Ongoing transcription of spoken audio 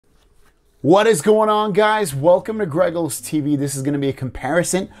What is going on, guys? Welcome to Greggles TV. This is going to be a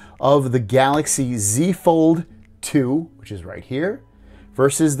comparison of the Galaxy Z Fold 2, which is right here,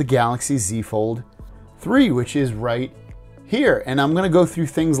 versus the Galaxy Z Fold 3, which is right here. And I'm going to go through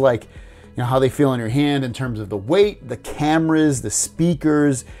things like, how they feel in your hand in terms of the weight, the cameras, the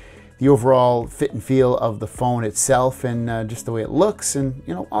speakers, the overall fit and feel of the phone itself, and just the way it looks, and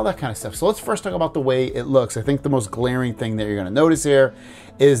all that kind of stuff. So let's first talk about the way it looks. I think the most glaring thing that you're going to notice here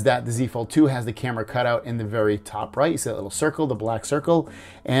is that the Z Fold 2 has the camera cutout in the very top right. You see that little circle, the black circle,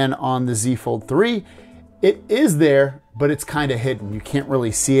 and on the Z Fold 3, it is there, but it's kind of hidden. You can't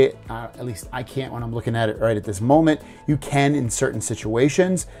really see it. At least I can't when I'm looking at it right at this moment. You can in certain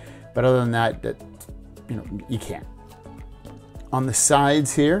situations, but other than that, you can't. On the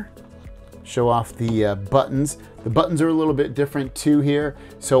sides here, show off the buttons. The buttons are a little bit different too here.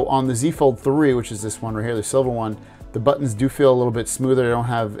 So on the Z Fold 3, which is this one right here, the silver one, the buttons do feel a little bit smoother. They don't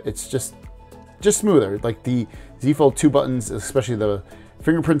have, it's just smoother. Like the Z Fold 2 buttons, especially the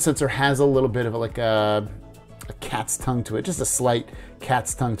fingerprint sensor, has a little bit of like a cat's tongue to it, just a slight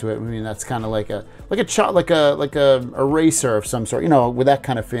cat's tongue to it. I mean, that's kind of like a eraser of some sort, with that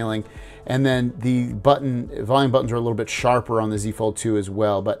kind of feeling. And then the volume buttons are a little bit sharper on the Z Fold 2 as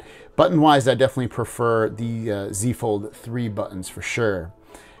well. But button-wise, I definitely prefer the Z Fold 3 buttons for sure.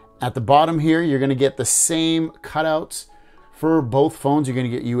 At the bottom here, you're going to get the same cutouts for both phones. You're going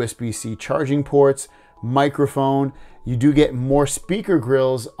to get USB-C charging ports, microphone. You do get more speaker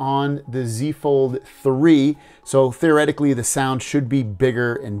grills on the Z Fold 3. So theoretically, the sound should be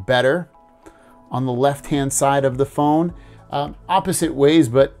bigger and better. On the left-hand side of the phone, opposite ways,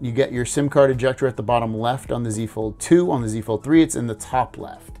 but you get your SIM card ejector at the bottom left on the Z Fold 2. On the Z Fold 3, it's in the top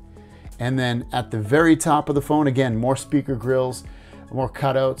left. And then at the very top of the phone, again, more speaker grills, more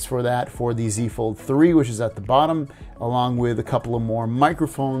cutouts for that for the Z Fold 3, which is at the bottom, along with a couple of more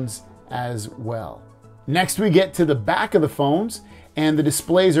microphones as well. Next, we get to the back of the phones, and the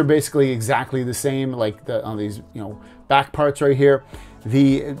displays are basically exactly the same, like on these back parts right here.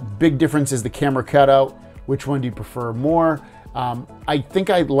 The big difference is the camera cutout. Which one do you prefer more? I think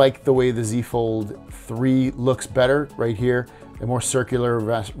I like the way the Z Fold 3 looks better right here. The more circular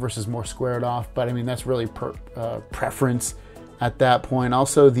versus more squared off, but I mean, that's really preference at that point.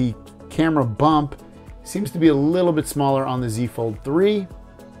 Also, the camera bump seems to be a little bit smaller on the Z Fold 3.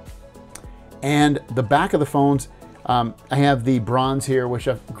 And the back of the phones, I have the bronze here, which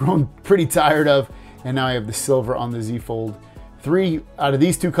I've grown pretty tired of, and now I have the silver on the Z Fold 3. Out of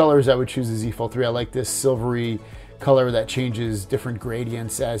these two colors, I would choose the Z Fold 3. I like this silvery color that changes different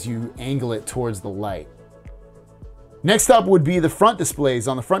gradients as you angle it towards the light. Next up would be the front displays.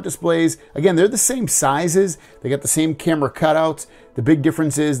 On the front displays, again, they're the same sizes. They got the same camera cutouts. The big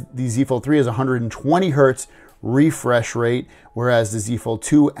difference is the Z Fold 3 has 120 hertz refresh rate, whereas the Z Fold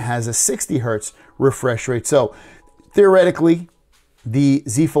 2 has a 60 hertz refresh rate. So theoretically, the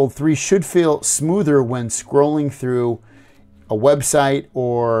Z Fold 3 should feel smoother when scrolling through a website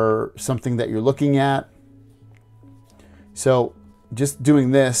or something that you're looking at. So just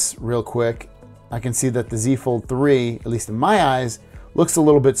doing this real quick, I can see that the Z Fold 3, at least in my eyes, looks a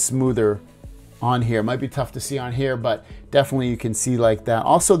little bit smoother on here. Might be tough to see on here, but definitely you can see like that.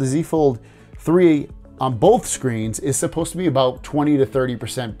 Also, the Z Fold 3 on both screens is supposed to be about 20 to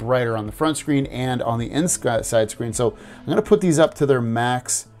 30% brighter on the front screen and on the inside screen. So I'm going to put these up to their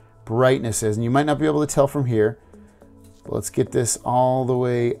max brightnesses, and you might not be able to tell from here. But let's get this all the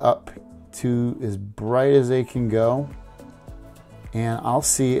way up to as bright as they can go. And I'll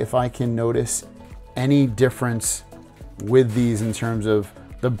see if I can notice any difference with these in terms of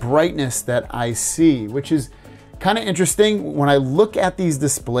the brightness that I see, which is kind of interesting. When I look at these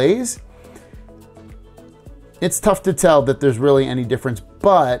displays, it's tough to tell that there's really any difference,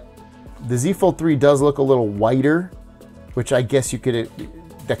 but the Z Fold 3 does look a little whiter, which I guess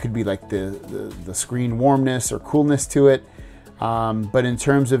that could be like the screen warmness or coolness to it. But in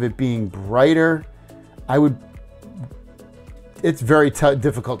terms of it being brighter, it's very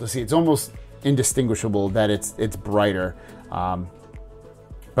difficult to see. It's almost indistinguishable that it's brighter.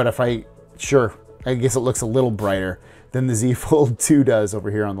 But I guess it looks a little brighter than the Z Fold 2 does over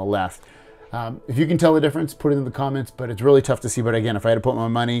here on the left. If you can tell the difference, put it in the comments, but it's really tough to see. But again, if I had to put my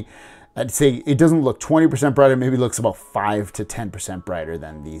money, I'd say it doesn't look 20% brighter, maybe looks about 5 to 10% brighter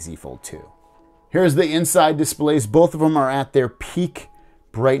than the Z Fold 2. Here's the inside displays. Both of them are at their peak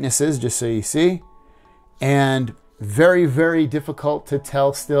brightnesses, just so you see. And very, very difficult to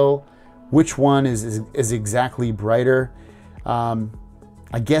tell still which one is exactly brighter.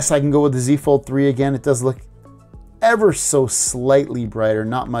 I guess I can go with the Z Fold 3 again. It does look ever so slightly brighter,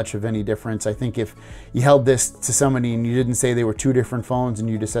 not much of any difference. I think if you held this to somebody and you didn't say they were two different phones and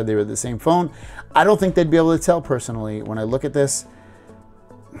you just said they were the same phone, I don't think they'd be able to tell personally. When I look at this,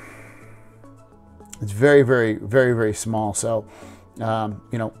 it's very, very, very, very small. So,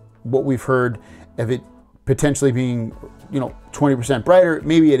 you know, what we've heard of it potentially being, you know, 20% brighter,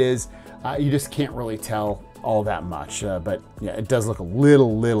 maybe it is. You just can't really tell all that much, but yeah, it does look a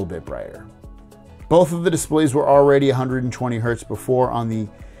little bit brighter. Both of the displays were already 120 hertz before on the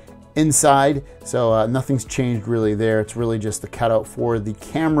inside, so nothing's changed really there. It's really just the cutout for the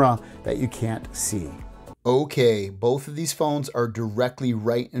camera that you can't see. Okay, both of these phones are directly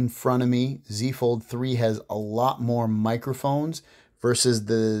right in front of me. Z Fold 3 has a lot more microphones versus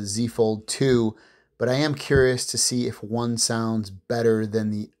the Z Fold 2, but I am curious to see if one sounds better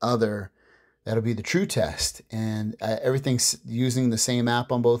than the other. That'll be the true test. And everything's using the same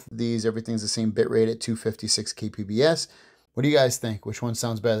app on both of these. Everything's the same bitrate at 256 kbps. What do you guys think? Which one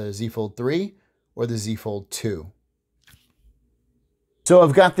sounds better, the Z Fold 3 or the Z Fold 2? So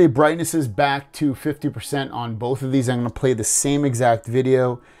I've got the brightnesses back to 50% on both of these. I'm going to play the same exact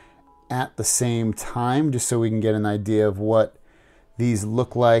video at the same time, just so we can get an idea of what these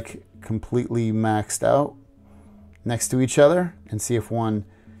look like completely maxed out next to each other, and see if one,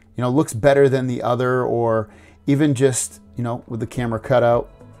 you know, looks better than the other, or even just, you know, with the camera cutout.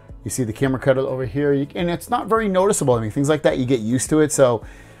 You see the camera cutout over here, and it's not very noticeable. I mean, things like that, you get used to it. So,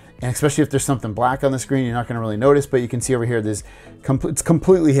 and especially if there's something black on the screen, you're not going to really notice, but you can see over here, it's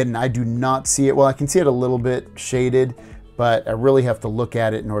completely hidden. I do not see it. Well, I can see it a little bit shaded, but I really have to look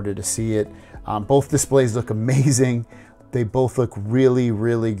at it in order to see it. Both displays look amazing. They both look really,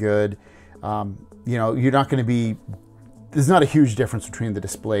 really good. You know, you're not going to be, there's not a huge difference between the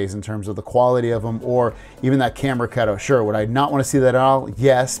displays in terms of the quality of them, or even that camera cutout. Sure, would I not want to see that at all?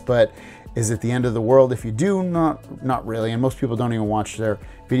 Yes, but is it the end of the world if you do? Not really. And most people don't even watch their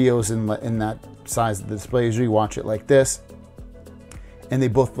videos in that size of the display. Usually watch it like this, and they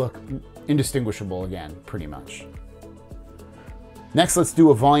both look indistinguishable again, pretty much. Next, let's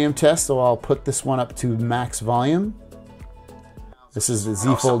do a volume test. So I'll put this one up to max volume. This is the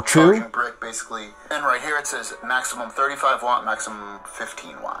Z Fold 2. Brick basically, and right here it says maximum 35 watt, maximum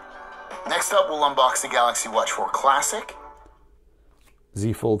 15 watt. Next up, we'll unbox the Galaxy Watch 4 Classic.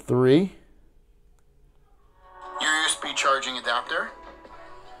 Z Fold 3. Your USB charging adapter.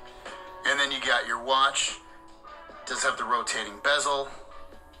 And then you got your watch. It does have the rotating bezel.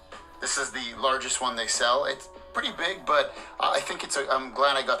 This is the largest one they sell. It's pretty big, but I think I'm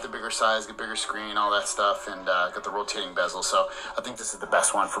glad I got the bigger size, the bigger screen, all that stuff, and got the rotating bezel. So I think this is the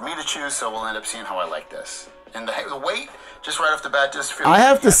best one for me to choose. So we'll end up seeing how I like this. And the weight, just right off the bat, just feels. I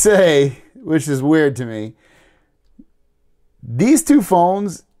have to say, which is weird to me, these two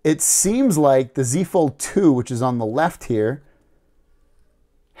phones, it seems like the Z Fold 2, which is on the left here,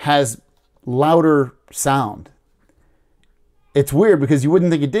 has louder sound. It's weird because you wouldn't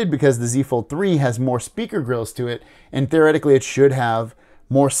think it did, because the Z Fold 3 has more speaker grills to it, and theoretically it should have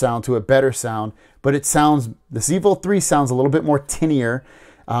more sound to it, better sound, but it sounds, the Z Fold 3 sounds a little bit more tinnier,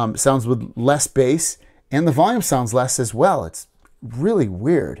 sounds with less bass, and the volume sounds less as well. It's really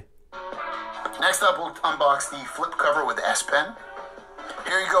weird. Next up, we'll unbox the flip cover with S Pen.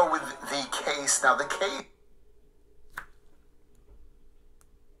 Here you go with the case. Now the case.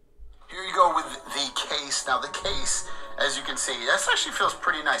 Here you go with the case. Now the case, as you can see, this actually feels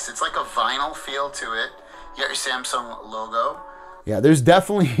pretty nice. It's like a vinyl feel to it. You got your Samsung logo. Yeah, there's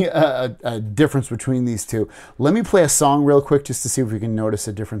definitely a difference between these two. Let me play a song real quick just to see if we can notice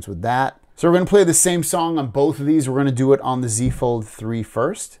a difference with that. So we're going to play the same song on both of these. We're going to do it on the Z Fold 3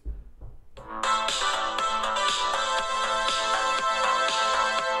 first.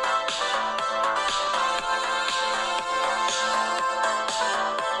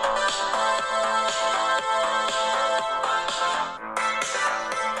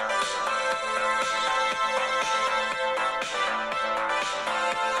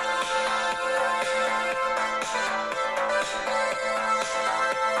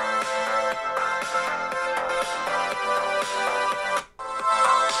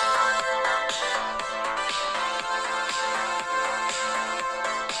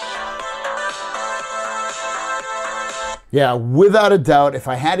 Yeah, without a doubt, if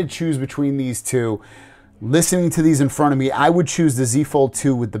I had to choose between these two, listening to these in front of me, I would choose the Z Fold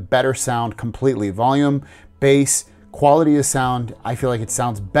 2 with the better sound completely. Volume, bass, quality of sound, I feel like it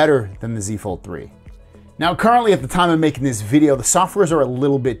sounds better than the Z Fold 3. Now, currently at the time of making this video, the softwares are a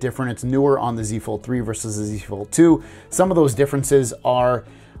little bit different. It's newer on the Z Fold 3 versus the Z Fold 2. Some of those differences are,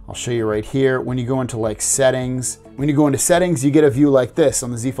 I'll show you right here. When you go into like settings, you get a view like this.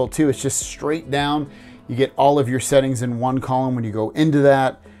 On the Z Fold 2, it's just straight down. you get all of your settings in one column. When you go into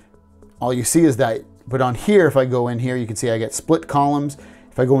that, all you see is that. But on here, if I go in here, you can see I get split columns.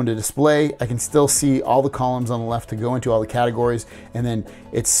 If I go into display, I can still see all the columns on the left to go into all the categories, and then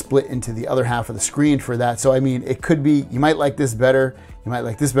it's split into the other half of the screen for that. So I mean, it could be, you might like this better, you might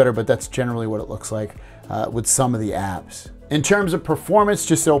like this better, but that's generally what it looks like with some of the apps. In terms of performance,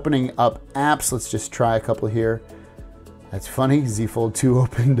 just opening up apps, let's just try a couple here. That's funny, Z Fold 2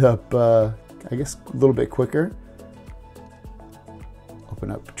 opened up, I guess, a little bit quicker. Open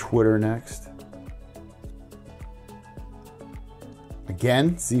up Twitter next.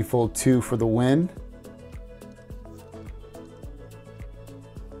 Again, Z Fold 2 for the win.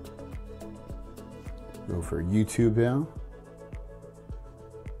 Go for YouTube now.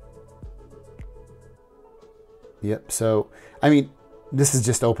 Yep, so, I mean, this is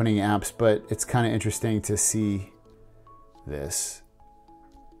just opening apps, but it's kind of interesting to see this.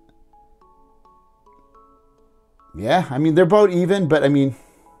 Yeah, I mean, they're both even, but I mean,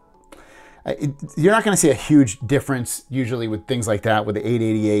 you're not going to see a huge difference usually with things like that with the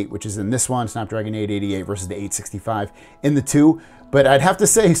 888, which is in this one, Snapdragon 888 versus the 865 in the 2. But I'd have to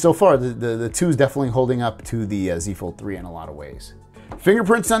say so far, the 2 is definitely holding up to the Z Fold 3 in a lot of ways.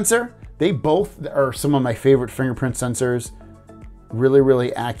 Fingerprint sensor, they both are some of my favorite fingerprint sensors. Really,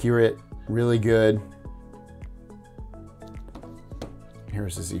 really accurate, really good.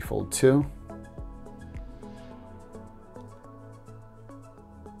 Here's the Z Fold 2.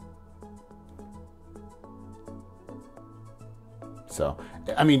 So,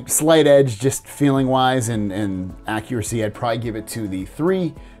 I mean, slight edge, just feeling wise and accuracy, I'd probably give it to the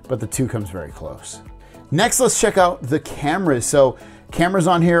 3, but the 2 comes very close. Next, let's check out the cameras. So, cameras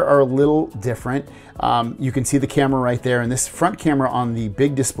on here are a little different. You can see the camera right there, and this front camera on the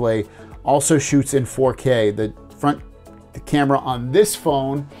big display also shoots in 4K. The camera on this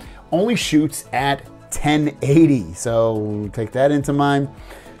phone only shoots at 1080, so take that into mind.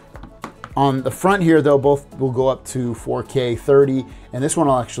 On the front here, though, both will go up to 4K 30, and this one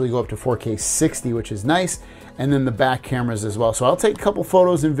will actually go up to 4K 60, which is nice, and then the back cameras as well. So I'll take a couple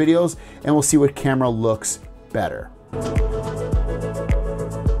photos and videos, and we'll see what camera looks better.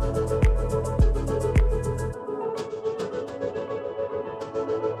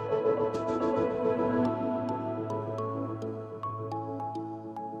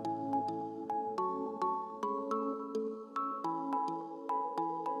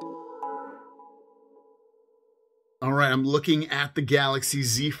 All right, I'm looking at the Galaxy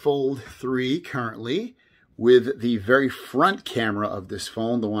Z Fold 3 currently with the very front camera of this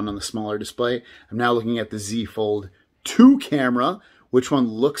phone, the one on the smaller display. I'm now looking at the Z Fold 2 camera. Which one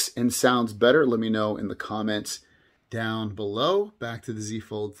looks and sounds better? Let me know in the comments down below. Back to the Z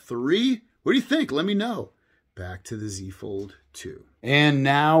Fold 3. What do you think? Let me know. Back to the Z Fold 2. And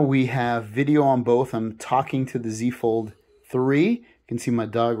now we have video on both. I'm talking to the Z Fold 3. You can see my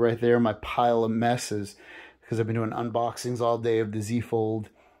dog right there, my pile of messes, because I've been doing unboxings all day of the Z Fold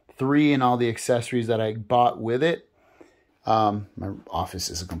 3 and all the accessories that I bought with it. My office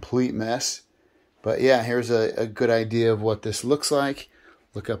is a complete mess. But yeah, here's a good idea of what this looks like.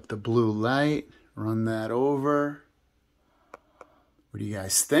 Look up the blue light, run that over. What do you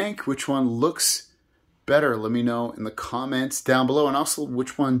guys think? Which one looks better? Let me know in the comments down below, and also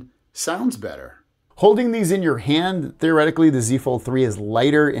which one sounds better. Holding these in your hand, theoretically the Z Fold 3 is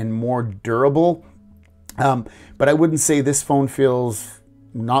lighter and more durable. But I wouldn't say this phone feels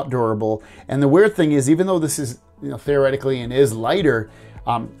not durable. And the weird thing is, even though this is, theoretically and is lighter,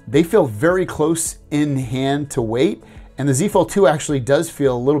 they feel very close in hand to weight. And the Z Fold 2 actually does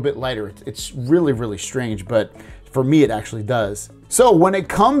feel a little bit lighter. It's really, really strange, but for me, it actually does. So when it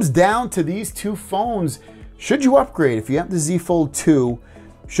comes down to these two phones, should you upgrade? If you have the Z Fold 2,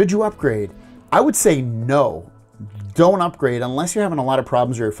 should you upgrade? I would say no. Don't upgrade unless you're having a lot of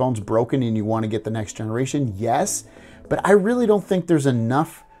problems or your phone's broken and you want to get the next generation. Yes, but I really don't think there's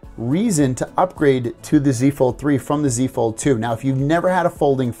enough reason to upgrade to the Z Fold 3 from the Z Fold 2. Now, if you've never had a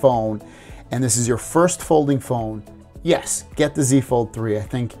folding phone and this is your first folding phone, yes, get the Z Fold 3. I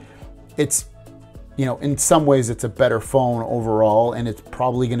think it's, in some ways it's a better phone overall, and it's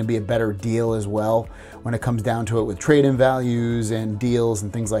probably going to be a better deal as well when it comes down to it with trade-in values and deals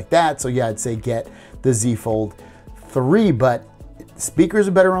and things like that. So yeah, I'd say get the Z Fold 3, but speakers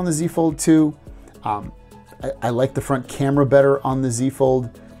are better on the Z Fold 2. I like the front camera better on the Z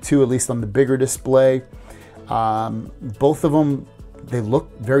Fold 2, at least on the bigger display. Both of them, they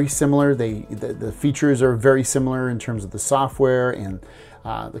look very similar. The features are very similar in terms of the software and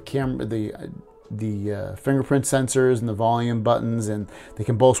the camera, the fingerprint sensors and the volume buttons, and they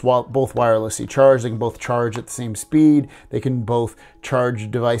can both wirelessly charge. They can both charge at the same speed. They can both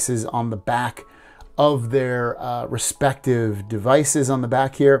charge devices on the back of their respective devices on the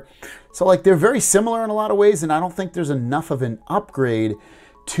back here. So like they're very similar in a lot of ways, and I don't think there's enough of an upgrade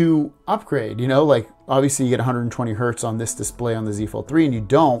to upgrade. You know, like obviously you get 120 hertz on this display on the Z Fold 3 and you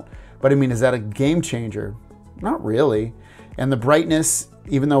don't, but I mean, is that a game changer? Not really. And the brightness,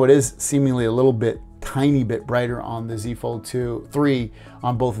 even though it is seemingly a little bit, tiny bit brighter on the Z Fold 3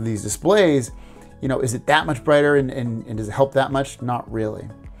 on both of these displays, you know, is it that much brighter and does it help that much? Not really.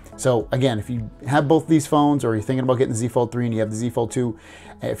 So again, if you have both these phones or you're thinking about getting the Z Fold 3 and you have the Z Fold 2,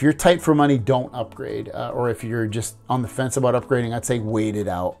 if you're tight for money, don't upgrade. Or if you're just on the fence about upgrading, I'd say wait it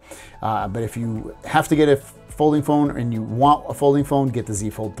out. But if you have to get a folding phone and you want a folding phone, get the Z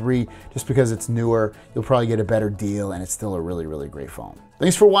Fold 3. Just because it's newer, you'll probably get a better deal and it's still a really, really great phone.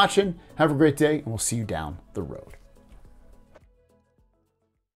 Thanks for watching. Have a great day and we'll see you down the road.